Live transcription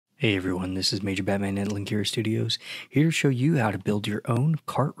Hey everyone, this is Major Batman at Linkera Studios, here to show you how to build your own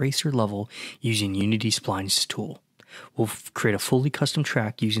kart racer level using Unity Splines tool. We'll create a fully custom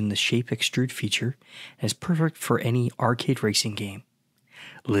track using the Shape Extrude feature, and it's perfect for any arcade racing game.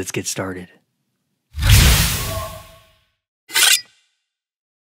 Let's get started.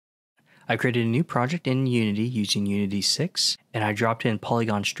 I created a new project in Unity using Unity 6, and I dropped in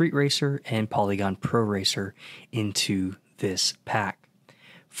Polygon Street Racer and Polygon Pro Racer into this pack.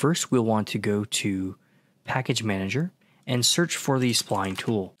 First, we'll want to go to Package Manager and search for the Spline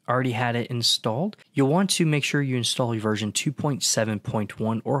tool. I already had it installed. You'll want to make sure you install version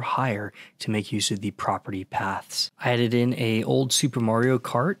 2.7.1 or higher to make use of the property paths. I added in a old Super Mario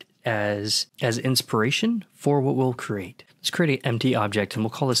Kart as inspiration for what we'll create. Let's create an empty object and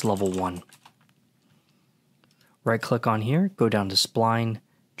we'll call this level 1. Right click on here, go down to Spline,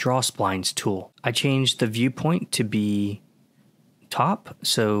 Draw Splines tool. I changed the viewpoint to be top,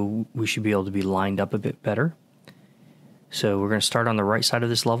 so we should be able to be lined up a bit better. So we're going to start on the right side of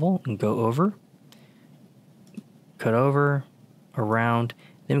this level and go over, cut over, around.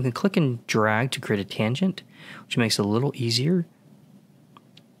 Then we can click and drag to create a tangent, which makes it a little easier.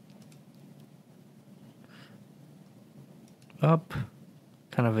 Up,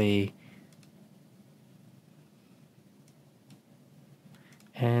 kind of a,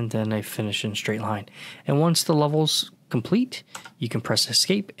 and then I finish in straight line. And once the level's complete, you can press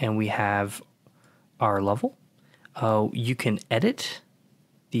escape and we have our level. You can edit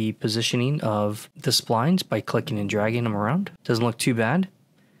the positioning of the splines by clicking and dragging them around. Doesn't look too bad.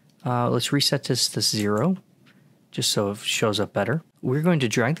 Let's reset this to 0 just so it shows up better. We're going to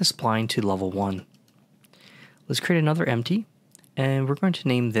drag the spline to level 1. Let's create another empty and we're going to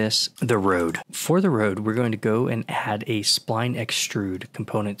name this the road. For the road, we're going to go and add a spline extrude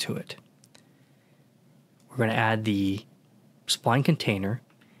component to it. We're going to add the spline container,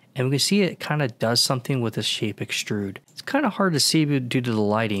 and we can see it kind of does something with the shape extrude. It's kind of hard to see due to the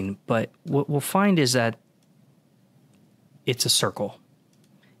lighting, but what we'll find is that it's a circle.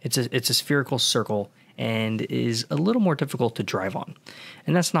 It's a spherical circle and is a little more difficult to drive on,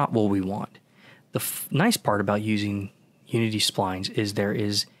 and that's not what we want. The nice part about using Unity Splines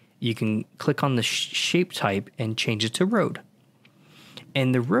is you can click on the shape type and change it to road.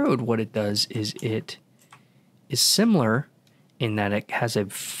 And the road, what it does is it is similar in that it has a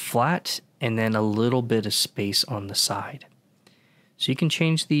flat and then a little bit of space on the side. So you can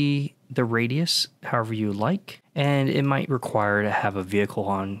change the radius however you like, and it might require to have a vehicle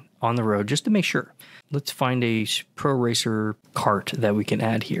on the road just to make sure. Let's find a Pro Racer kart that we can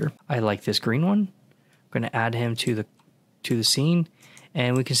add here. I like this green one. I'm going to add him to the scene,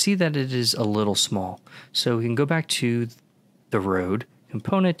 and we can see that it is a little small. So we can go back to the road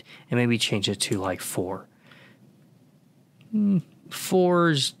component and maybe change it to like 4.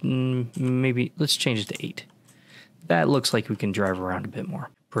 4's maybe, let's change it to 8. That looks like we can drive around a bit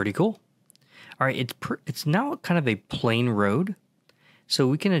more. Pretty cool. All right, it's now kind of a plain road, so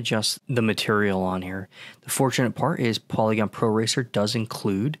we can adjust the material on here. The fortunate part is Polygon Pro Racer does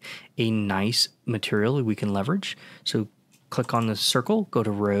include a nice material we can leverage. So click on the circle, go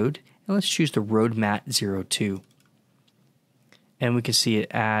to road, and let's choose the road mat 02. And we can see it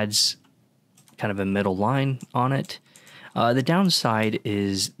adds kind of a middle line on it. The downside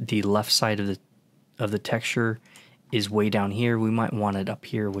is the left side of the texture is way down here. We might want it up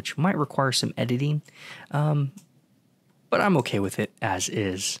here, which might require some editing, but I'm okay with it as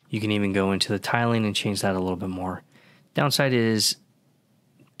is. You can even go into the tiling and change that a little bit more. Downside is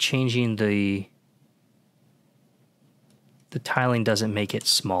changing the tiling doesn't make it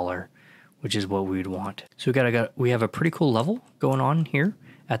smaller, which is what we would want. So we have a pretty cool level going on here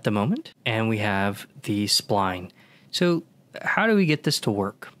at the moment, and we have the spline. So how do we get this to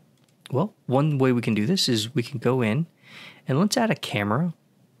work? Well, one way we can do this is we can go in and let's add a camera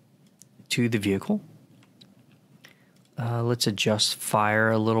to the vehicle. Let's adjust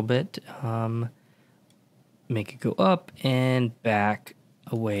fire a little bit. Make it go up and back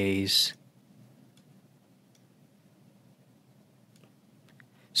a ways.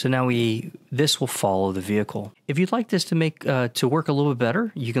 So now this will follow the vehicle. If you'd like this to work a little bit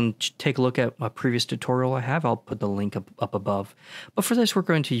better, you can take a look at a previous tutorial I have. I'll put the link up above. But for this, we're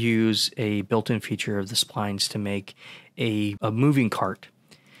going to use a built-in feature of the splines to make a moving kart.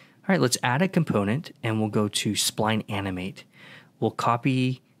 All right, let's add a component and we'll go to Spline Animate. We'll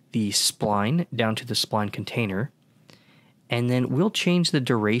copy the spline down to the spline container, and then we'll change the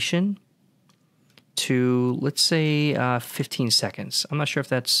duration to, let's say, 15 seconds. I'm not sure if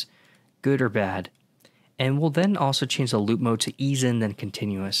that's good or bad. And we'll then also change the loop mode to ease in then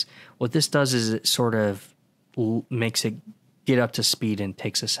continuous. What this does is it sort of makes it get up to speed and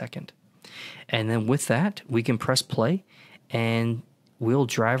takes a second. And then with that, we can press play and we'll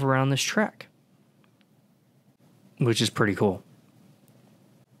drive around this track, which is pretty cool.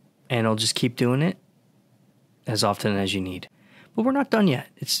 And I'll just keep doing it as often as you need. But we're not done yet.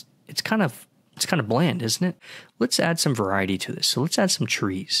 It's kind of bland, isn't it? Let's add some variety to this. So let's add some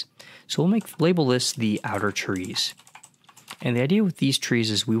trees. So we'll label this the outer trees. And the idea with these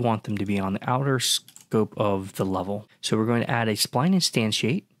trees is we want them to be on the outer scope of the level. So we're going to add a spline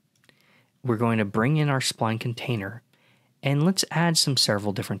instantiate. We're going to bring in our spline container, and let's add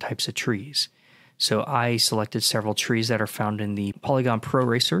several different types of trees. So I selected several trees that are found in the Polygon Pro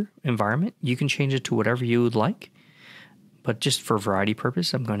Racer environment. You can change it to whatever you would like, but just for variety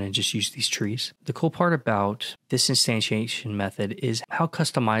purpose, I'm going to just use these trees. The cool part about this instantiation method is how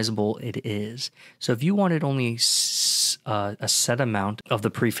customizable it is. So if you wanted only a set amount of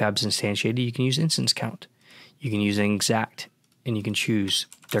the prefabs instantiated, you can use instance count. You can use an exact, and you can choose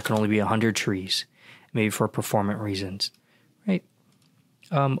there can only be 100 trees, maybe for performance reasons, right?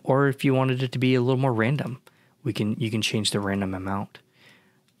 Or if you wanted it to be a little more random, you can change the random amount.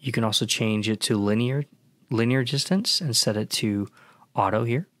 You can also change it to linear distance and set it to auto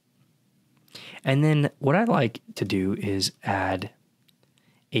here. And then what I like to do is add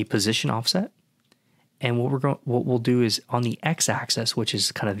a position offset. And what we'll do is on the x-axis, which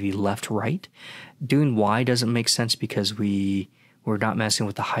is kind of the left-right, doing y doesn't make sense because we're not messing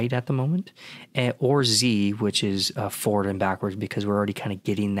with the height at the moment, or z, which is forward and backwards, because we're already kind of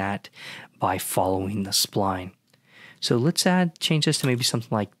getting that by following the spline. So let's change this to maybe something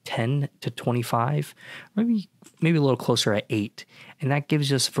like 10 to 25, maybe a little closer at 8, and that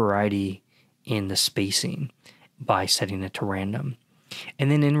gives us variety in the spacing by setting it to random.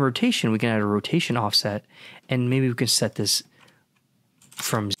 And then in rotation, we can add a rotation offset, and maybe we can set this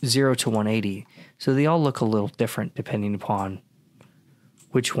from 0 to 180. So they all look a little different depending upon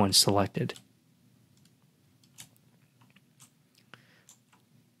which one's selected.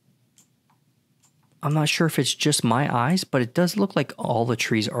 I'm not sure if it's just my eyes, but it does look like all the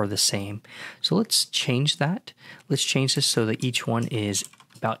trees are the same. So let's change that. Let's change this so that each one is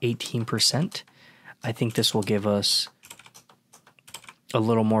about 18%. I think this will give us a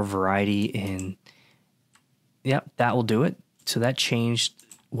little more variety in, yep, that will do it. So that changed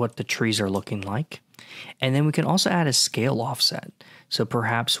what the trees are looking like. And then we can also add a scale offset. So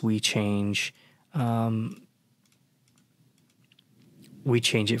perhaps we change it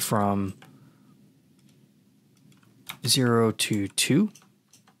from 0 to 2.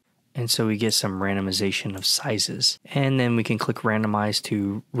 And so we get some randomization of sizes. And then we can click randomize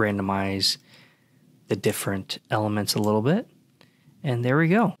to randomize the different elements a little bit. And there we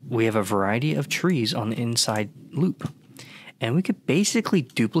go. We have a variety of trees on the inside loop. And we could basically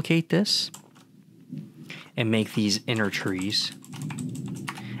duplicate this and make these inner trees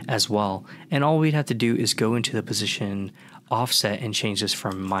as well. And all we'd have to do is go into the position offset and change this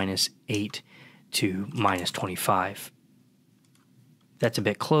from -8 to -25. That's a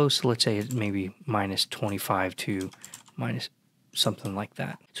bit close. Let's say it's maybe -25 to minus something like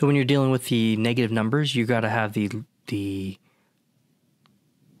that. So when you're dealing with the negative numbers, you got to have the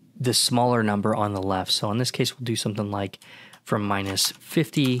smaller number on the left. So in this case, we'll do something like from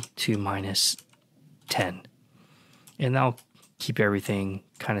 -50 to -10. And that'll keep everything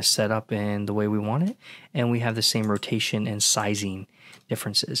kind of set up in the way we want it. And we have the same rotation and sizing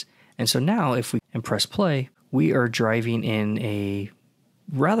differences. And so now if we press play, we are driving in a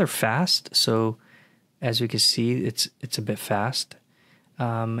rather fast. So as we can see, it's a bit fast.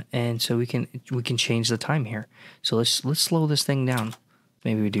 And so we can change the time here. So let's slow this thing down.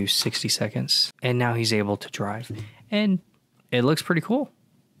 Maybe we do 60 seconds. And now he's able to drive. And it looks pretty cool.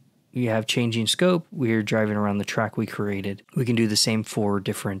 We have changing scope. We're driving around the track we created. We can do the same for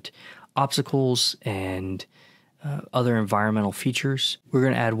different obstacles and other environmental features. We're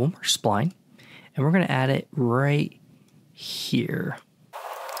going to add one more spline. And we're going to add it right here.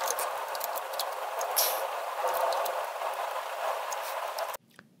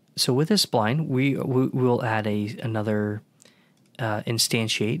 So with this spline, we will add another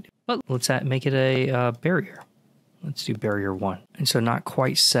instantiate, but let's make it a barrier. Let's do barrier 1. And so not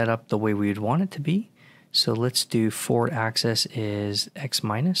quite set up the way we would want it to be. So let's do forward axis is X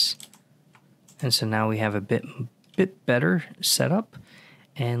minus. And so now we have a bit better setup.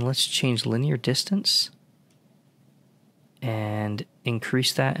 And let's change linear distance and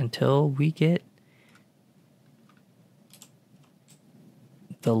increase that until we get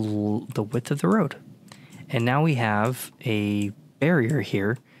the width of the road. And now we have a barrier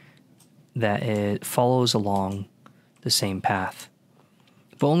here that it follows along the same path,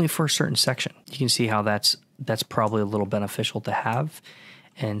 but only for a certain section. You can see how that's that's probably a little beneficial to have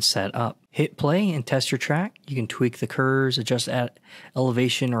and set up. Hit play and test your track. You can tweak the curves, adjust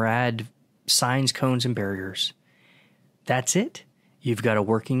elevation, or add signs, cones, and barriers. That's it. You've got a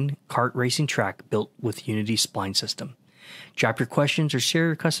working kart racing track built with Unity spline system. Drop your questions or share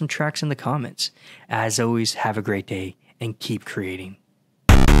your custom tracks in the comments. As always, have a great day and keep creating.